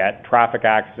that we get, traffic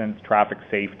accidents, traffic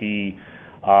safety,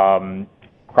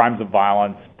 crimes of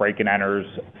violence, break-and-enters,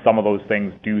 some of those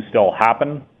things do still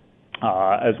happen,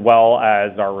 as well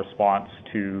as our response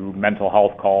to mental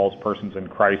health calls, persons in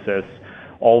crisis.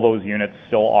 All those units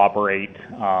still operate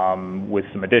with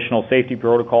some additional safety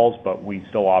protocols, but we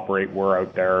still operate. We're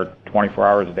out there 24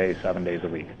 hours a day, 7 days a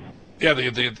week. Yeah,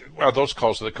 those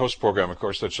calls to the COAST program, of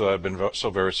course, that's been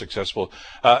so very successful.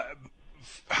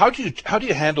 How do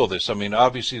you handle this? I mean,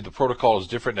 obviously the protocol is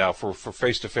different now for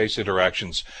face-to-face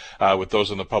interactions with those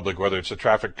in the public, whether it's a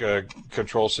traffic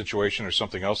control situation or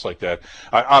something else like that.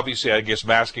 Obviously, I guess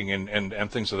masking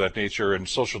and things of that nature and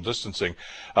social distancing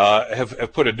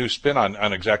have put a new spin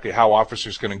on exactly how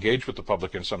officers can engage with the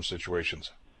public in some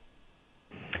situations.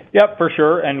 Yep, for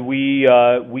sure, and we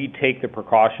take the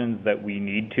precautions that we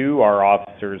need to. Our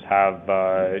officers have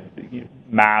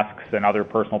masks and other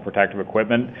personal protective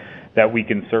equipment that we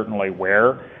can certainly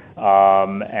wear,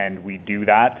 and we do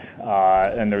that.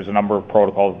 And there's a number of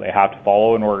protocols they have to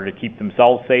follow in order to keep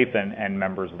themselves safe and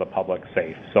members of the public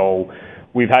safe. So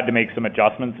we've had to make some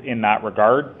adjustments in that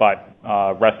regard, but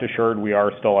rest assured we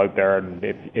are still out there, and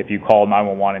if you call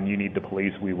 911 and you need the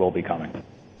police, we will be coming.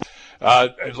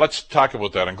 Let's talk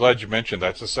about that. I'm glad you mentioned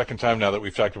that. It's the second time now that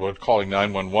we've talked about calling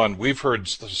 911. We've heard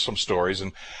some stories,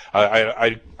 and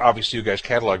I obviously you guys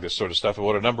catalog this sort of stuff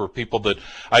about a number of people that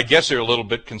I guess are a little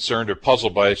bit concerned or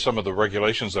puzzled by some of the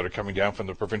regulations that are coming down from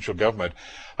the provincial government,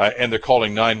 and they're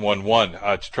calling 911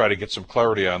 to try to get some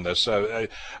clarity on this. I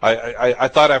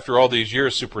thought after all these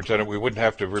years, Superintendent, we wouldn't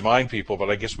have to remind people, but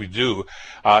I guess we do.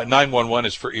 911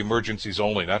 is for emergencies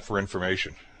only, not for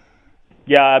information.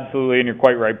 Yeah, absolutely, and you're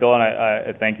quite right, Bill, and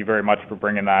I thank you very much for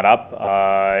bringing that up.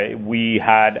 We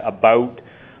had about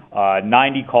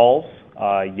 90 calls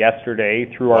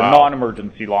yesterday through our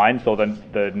non-emergency line, so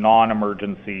the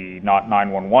non-emergency, not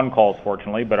 911 calls,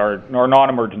 fortunately, but our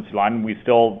non-emergency line. We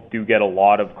still do get a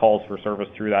lot of calls for service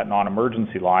through that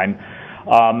non-emergency line,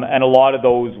 and a lot of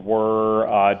those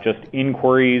were just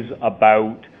inquiries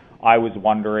about, I was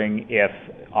wondering if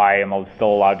I am still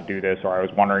allowed to do this, or I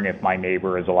was wondering if my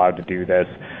neighbor is allowed to do this.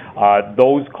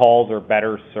 Those calls are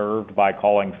better served by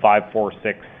calling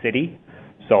 546-CITY,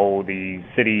 so the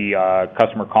City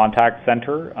Customer Contact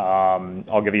Center.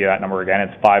 I'll give you that number again.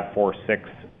 It's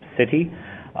 546-CITY,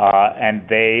 and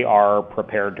they are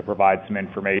prepared to provide some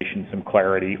information, some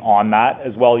clarity on that.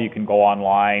 As well, you can go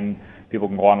online. People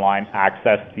can go online,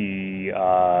 access the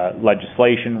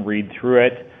legislation, read through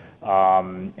it,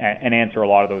 and answer a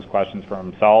lot of those questions for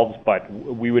themselves. But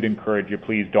we would encourage you,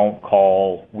 please don't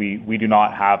call. We do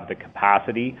not have the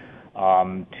capacity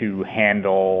to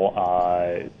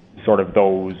handle sort of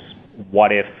those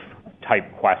what-if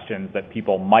type questions that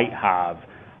people might have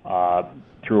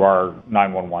through our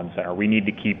 911 center. We need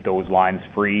to keep those lines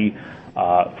free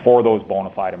for those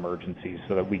bona fide emergencies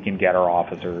so that we can get our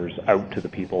officers out to the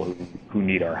people who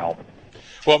need our help.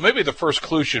 Well, maybe the first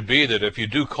clue should be that if you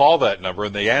do call that number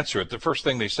and they answer it, the first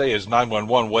thing they say is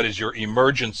 911, what is your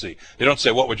emergency? They don't say,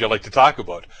 what would you like to talk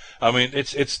about? I mean,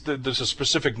 there's a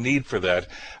specific need for that.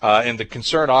 And the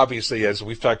concern, obviously, as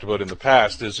we've talked about in the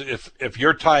past, is if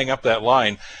you're tying up that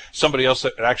line, somebody else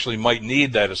that actually might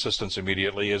need that assistance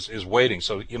immediately is waiting.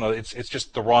 So, it's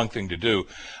just the wrong thing to do.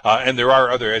 And there are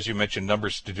other, as you mentioned,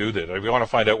 numbers to do that. If you want to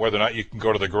find out whether or not you can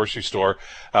go to the grocery store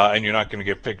and you're not going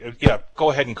to get picked, go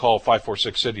ahead and call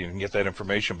 546-CITY and get that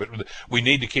information. But we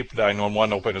need to keep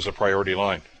 911 open as a priority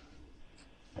line.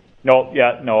 No,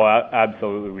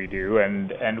 absolutely we do,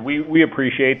 and we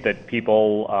appreciate that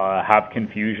people have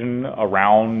confusion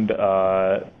around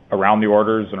the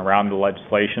orders and around the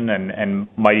legislation, and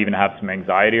might even have some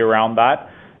anxiety around that.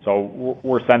 So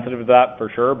we're sensitive to that for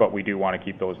sure, but we do want to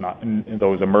keep those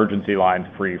emergency lines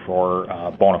free for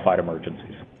bona fide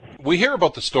emergencies. We hear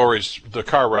about the stories. The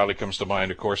car rally comes to mind,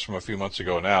 of course, from a few months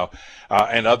ago now,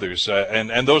 and others,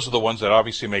 and those are the ones that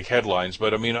obviously make headlines.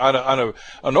 But I mean, on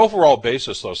an overall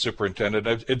basis, though,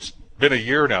 Superintendent, it's been a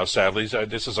year now. Sadly,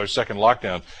 this is our second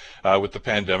lockdown with the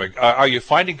pandemic. Are you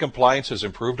finding compliance has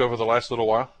improved over the last little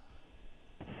while?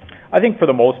 I think for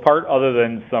the most part, other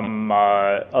than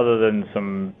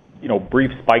some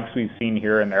brief spikes we've seen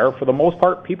here and there, for the most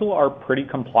part, people are pretty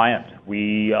compliant.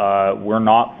 We're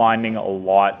not finding a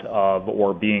lot of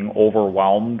or being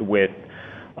overwhelmed with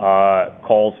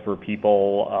calls for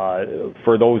people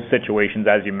for those situations,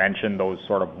 as you mentioned, those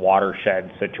sort of watershed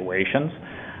situations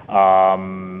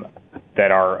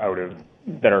that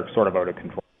are sort of out of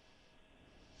control.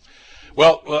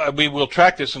 Well, we will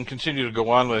track this and continue to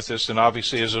go on with this, and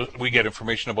obviously as we get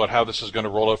information about how this is going to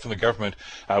roll out from the government,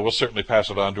 we'll certainly pass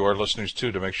it on to our listeners too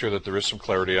to make sure that there is some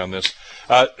clarity on this.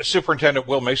 Superintendent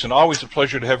Will Mason, always a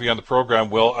pleasure to have you on the program.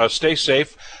 Will, stay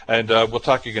safe, and we'll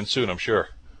talk again soon, I'm sure.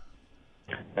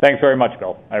 Thanks very much,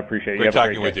 Bill. I appreciate you. Great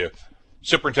talking with you.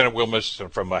 Superintendent Will Mason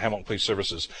from Hamilton Police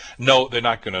Services. No, they're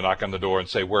not going to knock on the door and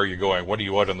say, where are you going? What are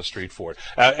you out on the street for?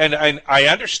 And I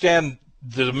understand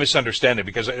the misunderstanding,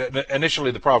 because initially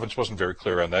the province wasn't very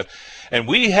clear on that. And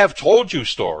we have told you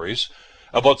stories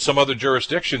about some other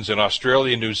jurisdictions in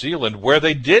Australia and New Zealand where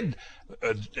they did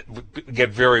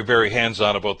get very, very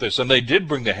hands-on about this, and they did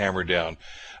bring the hammer down.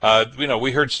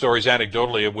 We heard stories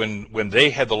anecdotally when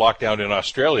they had the lockdown in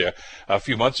Australia a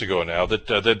few months ago now, that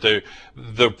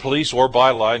the police or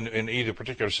byline in either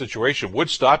particular situation would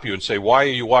stop you and say, why are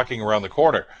you walking around the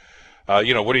corner?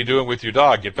 What are you doing with your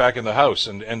dog? Get back in the house.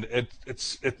 And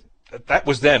that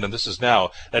was then and this is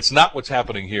now. That's not what's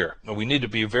happening here. And we need to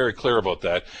be very clear about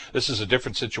that. This is a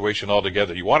different situation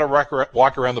altogether. You want to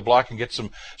walk around the block and get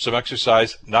some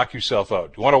exercise, knock yourself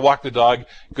out. You want to walk the dog,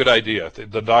 good idea.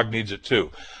 The dog needs it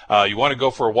too. You want to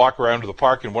go for a walk around to the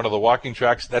park in one of the walking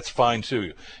tracks, that's fine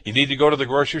too. You need to go to the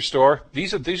grocery store.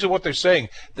 These are what they're saying.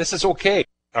 This is okay.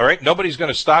 All right, nobody's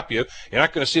going to stop you. You're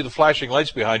not going to see the flashing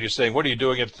lights behind you saying, "What are you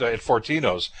doing at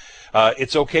Fortino's?"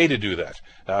 It's okay to do that.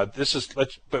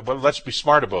 Let's be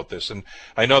smart about this. And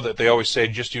I know that they always say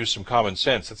just use some common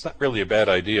sense. It's not really a bad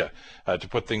idea to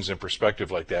put things in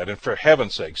perspective like that. And for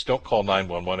heaven's sakes, don't call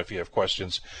 911 if you have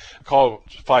questions. Call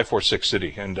 546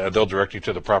 City, and they'll direct you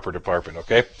to the proper department.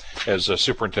 Okay, as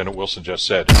Superintendent Wilson just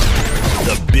said.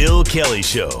 The Bill Kelly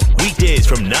Show, weekdays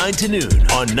from 9 to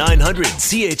noon on 900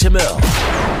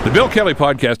 CHML. The Bill Kelly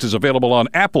Podcast is available on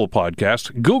Apple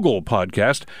Podcast, Google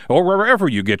Podcast, or wherever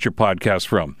you get your podcasts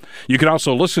from. You can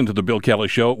also listen to The Bill Kelly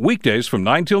Show weekdays from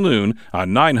 9 till noon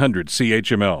on 900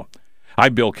 CHML.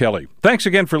 I'm Bill Kelly. Thanks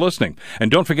again for listening.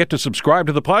 And don't forget to subscribe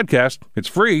to the podcast. It's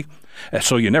free,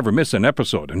 so you never miss an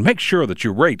episode. And make sure that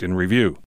you rate and review.